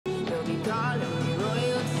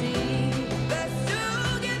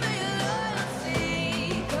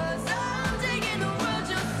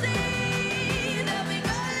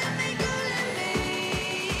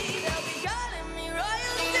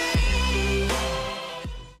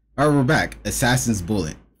Alright, we're back. Assassin's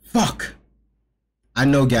Bullet. Fuck! I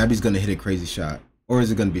know Gabby's gonna hit a crazy shot. Or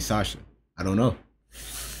is it gonna be Sasha? I don't know.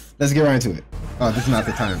 Let's get right into it. Oh, this is not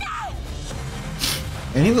the time.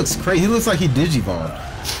 And he looks crazy. He looks like he digivolved.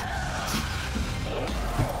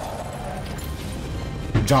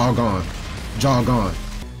 Jaw gone. Jaw gone.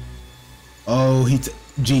 Oh,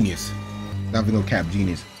 genius. Not even no cap,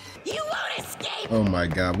 genius. You won't escape! Oh my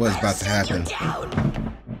god, what is about to happen?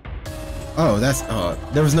 Oh, that's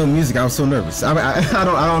there was no music. I was so nervous. I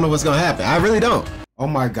don't know what's gonna happen. I really don't. Oh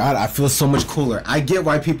my god, I feel so much cooler. I get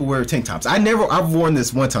why people wear tank tops. I've worn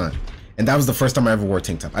this one time, and that was the first time I ever wore a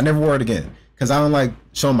tank top. I never wore it again because I don't like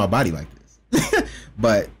showing my body like this.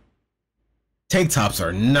 But tank tops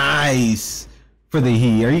are nice for the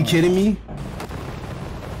heat. Are you kidding me?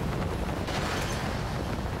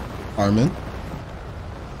 Armin.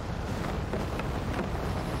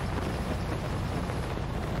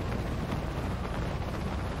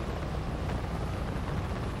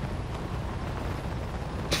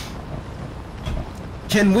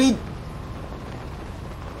 Can we?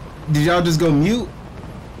 Did y'all just go mute?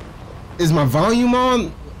 Is my volume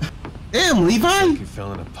on? Damn, Levi! Like you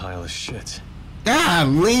fell in a pile of shit.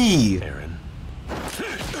 Golly! Aaron.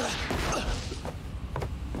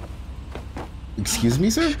 Excuse me,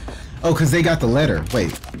 sir? Oh, because they got the letter.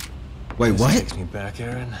 Wait, what? Takes me back,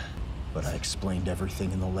 Aaron. But I explained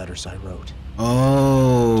everything in the letters I wrote.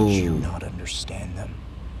 Oh. Did you not understand them?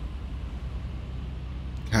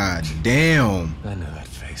 God damn. I know that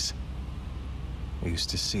face. I used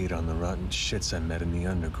to see it on the rotten shits I met in the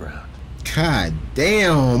underground. God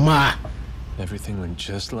damn. Everything went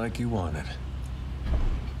just like you wanted.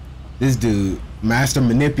 This dude, master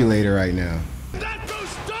manipulator right now. That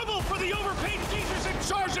goes double for the overpaid teachers in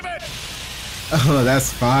charge of it! Oh,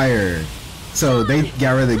 that's fire. So they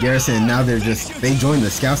got rid of the garrison and now they joined the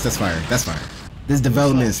scouts. That's fire. That's fire. This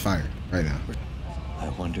development is fire right now. I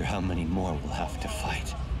wonder how many more will have to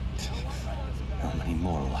fight. How many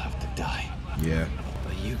more will have to die. Yeah.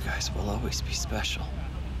 But you guys will always be special.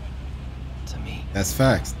 To me. That's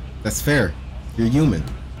facts. That's fair. You're human.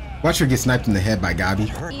 Watch her get sniped in the head by Gabi.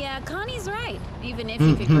 Yeah, Connie's right. Even if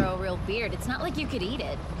you could grow a real beard, it's not like you could eat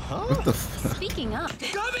it. Huh? What the fuck? Speaking of.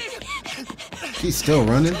 Gabi! She's still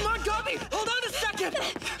running? Come on, Gabi! Hold on a second!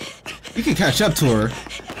 You can catch up to her.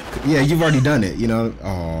 Yeah, you've already done it, you know?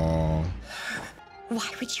 Aww. Why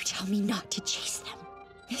would you tell me not to chase them?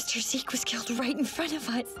 Mr. Zeke was killed right in front of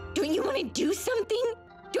us. Don't you want to do something?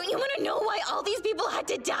 Don't you want to know why all these people had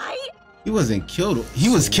to die? He wasn't killed. He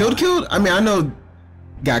was killed? I mean, I know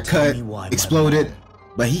got cut, exploded,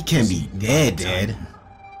 but he can be dead,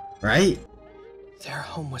 right? Their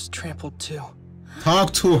home was trampled too.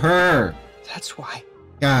 Talk to her. That's why.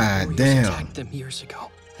 God Warriors damn. attacked them years ago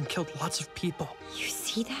and killed lots of people. You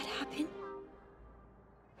see that happen?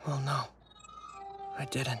 Well, no. I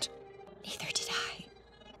didn't. Neither did I.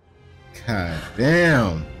 God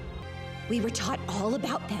damn. We were taught all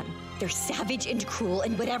about them. They're savage and cruel,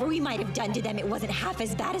 and whatever we might have done to them, it wasn't half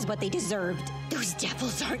as bad as what they deserved. Those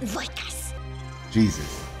devils aren't like us.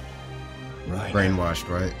 Jesus. Right. Brainwashed,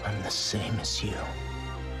 right? I'm the same as you.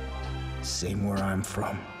 Same where I'm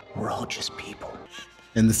from. We're all just people.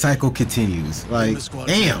 And the cycle continues. Like,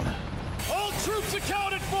 damn. All troops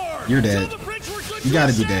accounted for! You're dead. Tell the French we're good You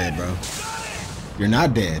gotta to be say. dead, bro. You're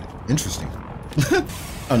not dead. Interesting.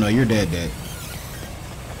 Oh no, you're dead.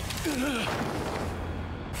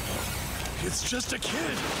 It's just a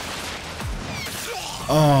kid.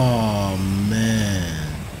 Oh man.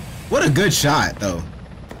 What a good shot though.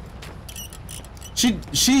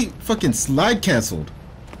 She fucking slide canceled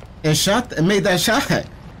and made that shot. The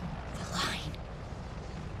line.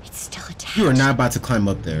 It's still attached. You are not about to climb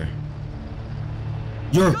up there.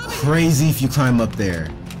 You're crazy if you climb up there.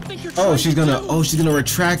 Oh, she's gonna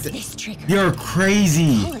retract it. This trigger. You're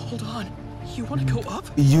crazy. Hold on. You want to go up?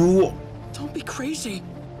 You. Don't be crazy.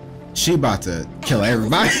 She about to kill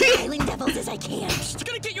everybody. Island devils as I can. You're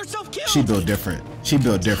gonna get yourself killed. She built different. She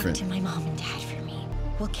built different. To my mom and dad for me.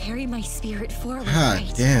 We'll carry my spirit forward. God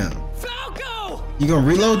right? damn. Falco! You gonna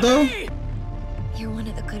reload though? You're one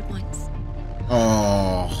of the good ones.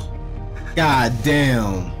 Oh. God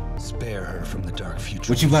damn. Spare her from the dark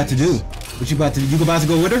future. What you about to do? What you about to do? You about to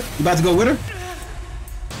go with her? You about to go with her?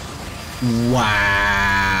 Wow.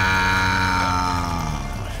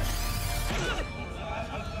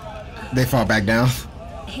 They fall back down.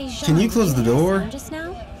 Hey, Jean, Can you close the door? Just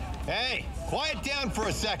now? Hey, quiet down, for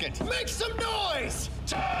a second. Make some noise!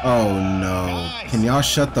 Oh no. Can y'all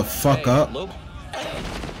shut the fuck up?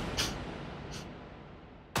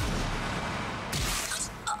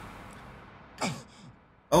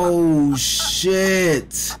 Oh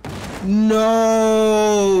shit.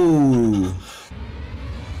 No.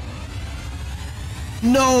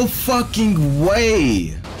 No fucking way.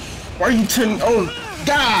 Why are you turning? Oh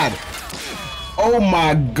God. Oh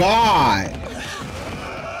my God.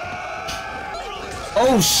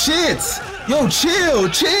 Oh shit. Yo, chill.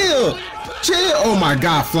 Oh my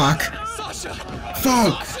God, Flock.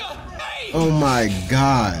 Fuck. Oh my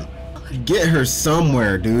God. Get her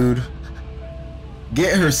somewhere, dude.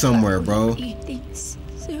 Get her somewhere, bro. Eat things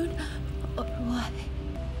soon, or what?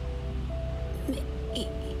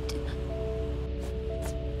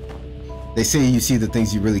 They say you see the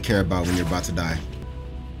things you really care about when you're about to die.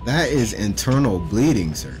 That is internal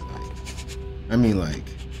bleeding, sir. I mean, like...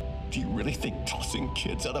 Do you really think tossing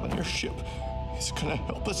kids out of an airship is gonna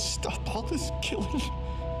help us stop all this killing?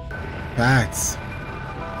 Facts.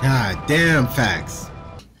 God damn facts.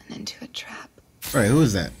 And into a trap. Alright, who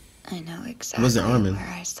is that? I know exactly Was it Armin? where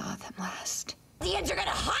I saw them last. The ends are gonna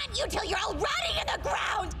haunt you till you're all rotting in the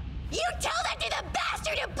ground! You tell that to the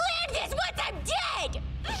bastard who planned this once I'm dead!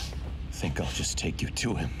 Think I'll just take you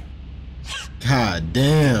to him. God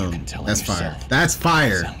damn. That's fire. That's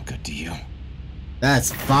fire. Sound good to you?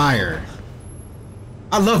 That's fire.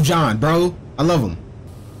 I love John, bro. I love him.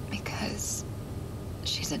 Because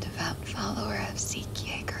she's a devout follower of Zeke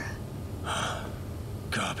Yeager.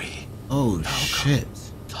 Copy. Oh shit.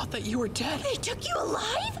 Thought that you were dead. They took you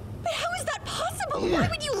alive? But how is that possible? Why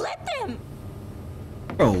would you let them?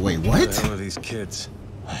 Bro, wait, Who what? the hell are these kids?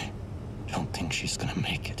 I don't think she's gonna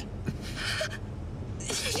make it.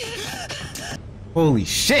 Holy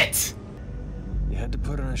shit. You had to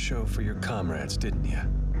put on a show for your comrades, didn't you?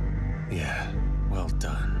 Yeah, well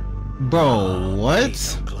done. Bro,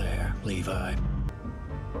 what? Claire, Levi.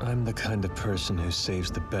 I'm the kind of person who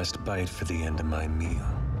saves the best bite for the end of my meal.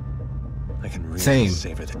 I can really Same.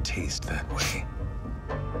 savor the taste that way.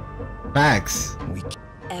 Facts.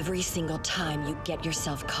 Every single time you get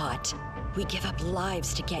yourself caught, we give up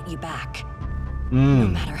lives to get you back. No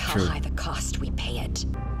matter how true. high the cost, we pay it.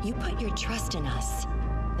 You put your trust in us,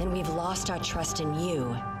 and we've lost our trust in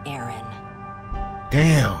you, Aaron.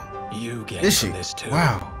 Damn. You get Is from she? this too.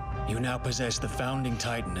 Wow. You now possess the founding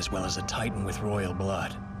Titan as well as a Titan with royal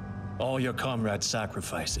blood. All your comrades'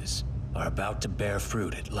 sacrifices are about to bear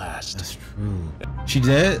fruit at last. That's true. She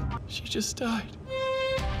dead? She just died.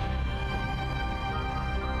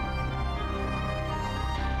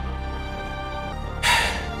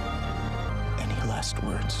 Any last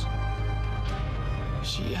words?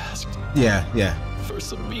 She asked Yeah. for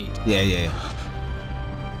some meat. Yeah.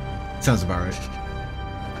 Sounds about right.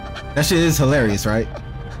 That shit is hilarious, right?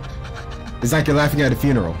 It's like you're laughing at a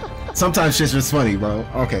funeral. Sometimes shit's just funny, bro.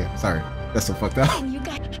 Okay, sorry. That's so fucked up. You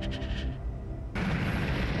got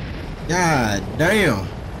God damn.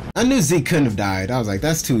 I knew Zeke couldn't have died. I was like,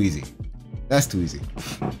 that's too easy. That's too easy.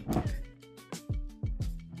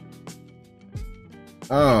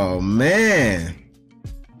 Oh, man.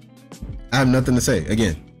 I have nothing to say.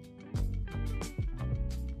 Again.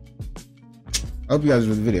 I hope you guys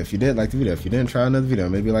enjoyed the video. If you did, like the video. If you didn't, try another video.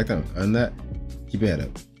 Maybe like that. Other than that, keep your head up.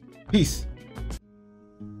 Peace.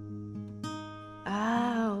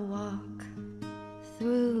 I'll walk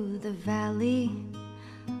through the valley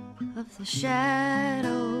of the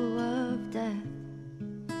shadow of death,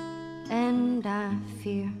 and I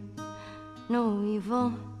fear no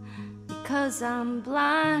evil because I'm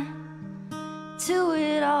blind to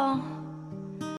it all.